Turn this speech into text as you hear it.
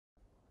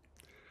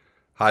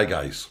Hi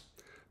guys,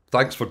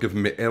 thanks for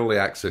giving me early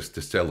access to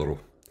Sellero.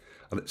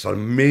 And it's an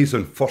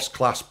amazing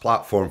first-class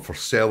platform for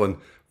selling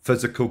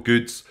physical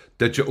goods,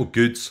 digital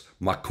goods,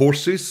 my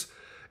courses.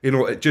 You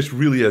know, it just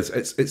really is.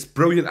 It's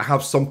brilliant to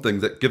have something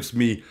that gives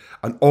me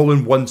an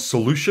all-in-one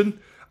solution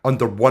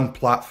under one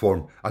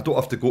platform. I don't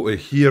have to go to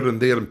here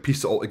and there and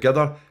piece it all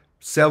together.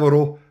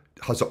 Sellero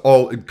has it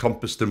all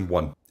encompassed in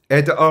one.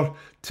 Editor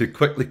to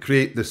quickly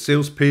create the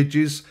sales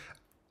pages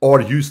or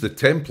use the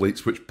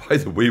templates, which by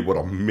the way were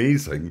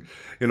amazing.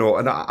 You know,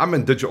 and I'm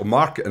in digital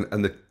marketing,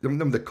 and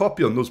the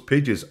copy on those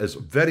pages is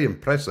very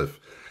impressive.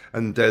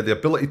 And the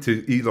ability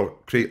to either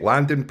create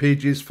landing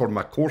pages for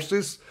my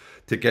courses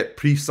to get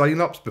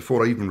pre-sign-ups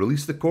before I even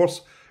release the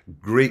course,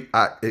 great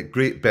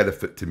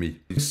benefit to me.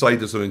 This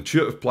site is an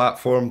intuitive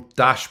platform,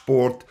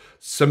 dashboard,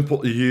 simple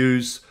to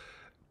use,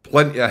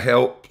 plenty of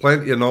help,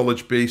 plenty of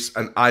knowledge base,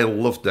 and I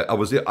loved it.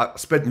 I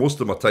spent most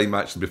of my time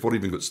actually before I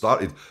even got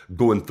started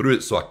going through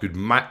it so I could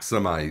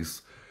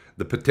maximize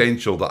the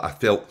potential that I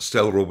felt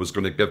Sellero was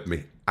going to give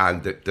me,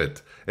 and it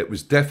did. It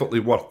was definitely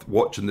worth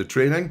watching the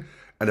training,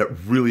 and it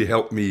really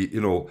helped me,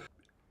 you know,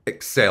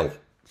 excel.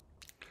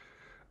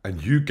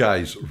 And you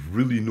guys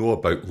really know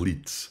about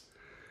leads.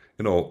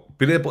 You know,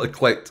 being able to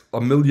collect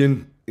 1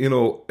 million, you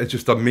know, is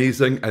just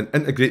amazing, and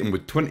integrating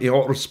with 20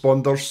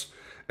 autoresponders.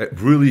 It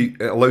really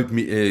allowed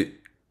me to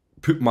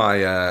put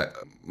my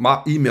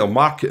email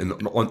marketing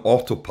on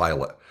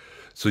autopilot.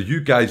 So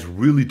you guys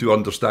really do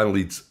understand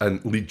leads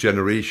and lead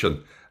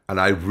generation, and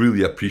I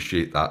really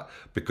appreciate that,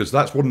 because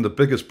that's one of the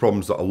biggest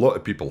problems that a lot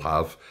of people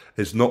have,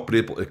 is not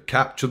being able to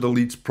capture the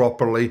leads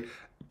properly,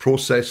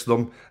 process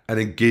them,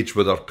 and engage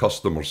with our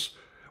customers.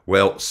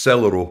 Well,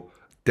 Sellero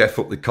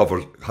definitely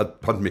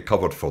had me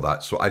covered for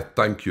that, so I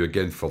thank you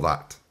again for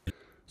that.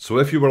 So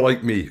if you were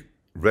like me,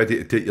 ready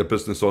to take your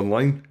business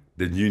online,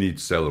 then you need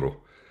Sellero.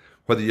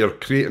 Whether you're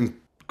creating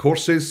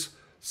courses,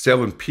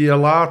 selling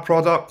PLR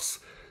products,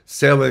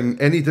 selling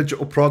any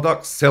digital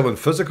products, selling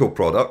physical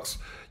products,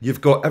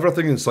 you've got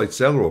everything inside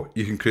Sellero.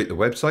 You can create the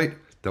website,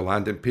 the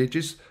landing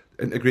pages,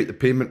 integrate the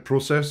payment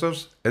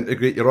processors,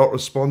 integrate your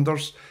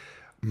autoresponders,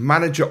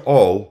 manage it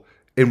all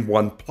in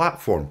one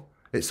platform.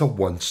 It's a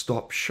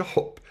one-stop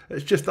shop.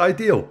 It's just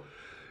ideal.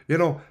 You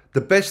know,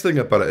 the best thing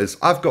about it is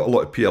I've got a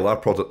lot of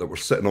PLR product that were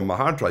sitting on my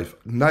hard drive.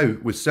 Now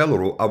with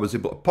Sellero, I was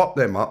able to pop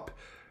them up,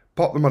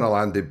 pop them on a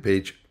landing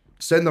page,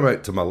 send them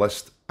out to my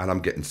list, and I'm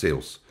getting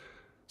sales.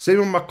 Same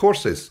with my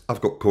courses.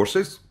 I've got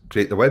courses,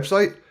 create the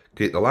website,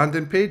 create the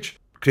landing page,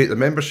 create the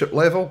membership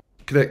level,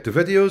 connect the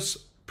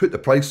videos, put the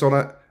price on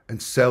it, and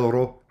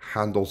Sellero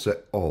handles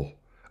it all.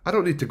 I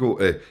don't need to go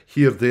to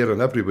here, there,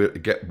 and everywhere to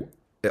get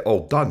it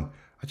all done.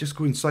 I just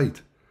go inside.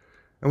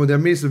 And with the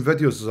amazing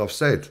videos, as I've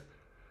said,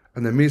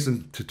 and the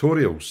amazing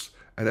tutorials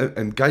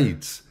and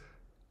guides,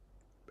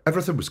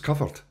 everything was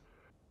covered.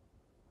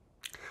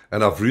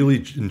 And I've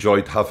really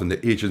enjoyed having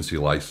the agency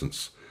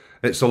license.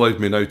 It's allowed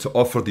me now to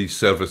offer these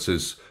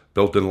services,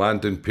 building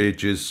landing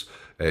pages,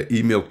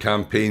 email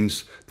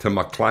campaigns to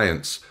my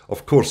clients.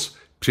 Of course,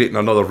 creating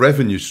another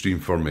revenue stream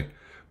for me.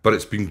 But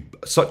it's been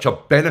such a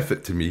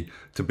benefit to me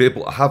to be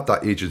able to have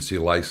that agency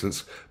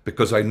license,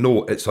 because I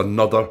know it's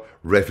another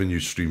revenue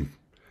stream.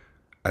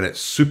 And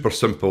it's super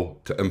simple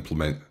to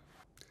implement.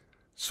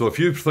 So if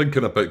you're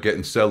thinking about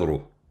getting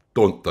Sellero,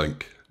 don't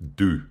think,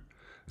 do.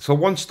 It's a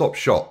one-stop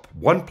shop,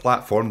 one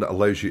platform that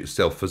allows you to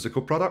sell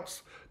physical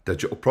products,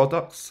 digital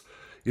products,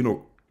 you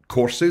know,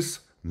 courses,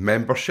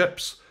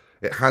 memberships.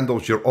 It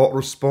handles your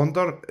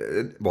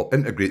autoresponder, well,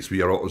 integrates with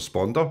your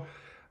autoresponder,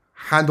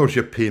 handles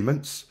your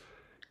payments,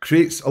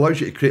 allows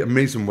you to create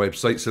amazing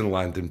websites and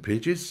landing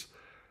pages.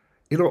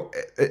 You know,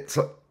 it's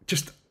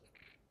just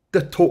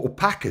the total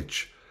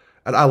package,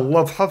 and I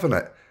love having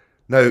it.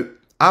 Now,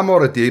 I'm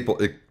already able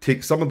to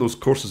take some of those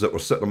courses that were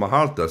sitting on my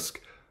hard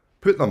disk,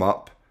 put them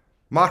up,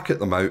 market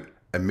them out,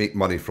 and make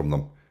money from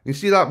them. You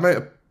see that amount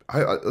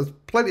of, there's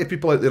plenty of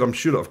people out there, I'm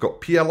sure, that have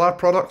got PLR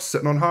products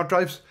sitting on hard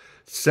drives.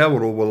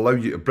 Sellero will allow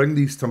you to bring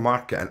these to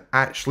market and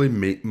actually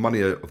make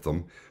money out of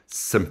them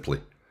simply.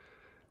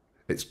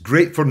 It's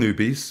great for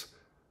newbies,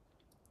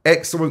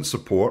 excellent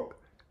support,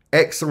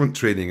 excellent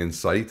training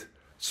inside,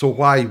 so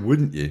why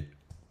wouldn't you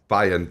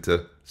buy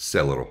into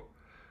Sellero?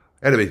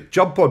 Anyway,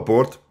 jump on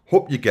board.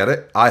 Hope you get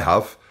it. I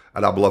have,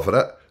 and I'm loving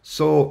it.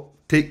 So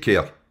take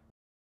care.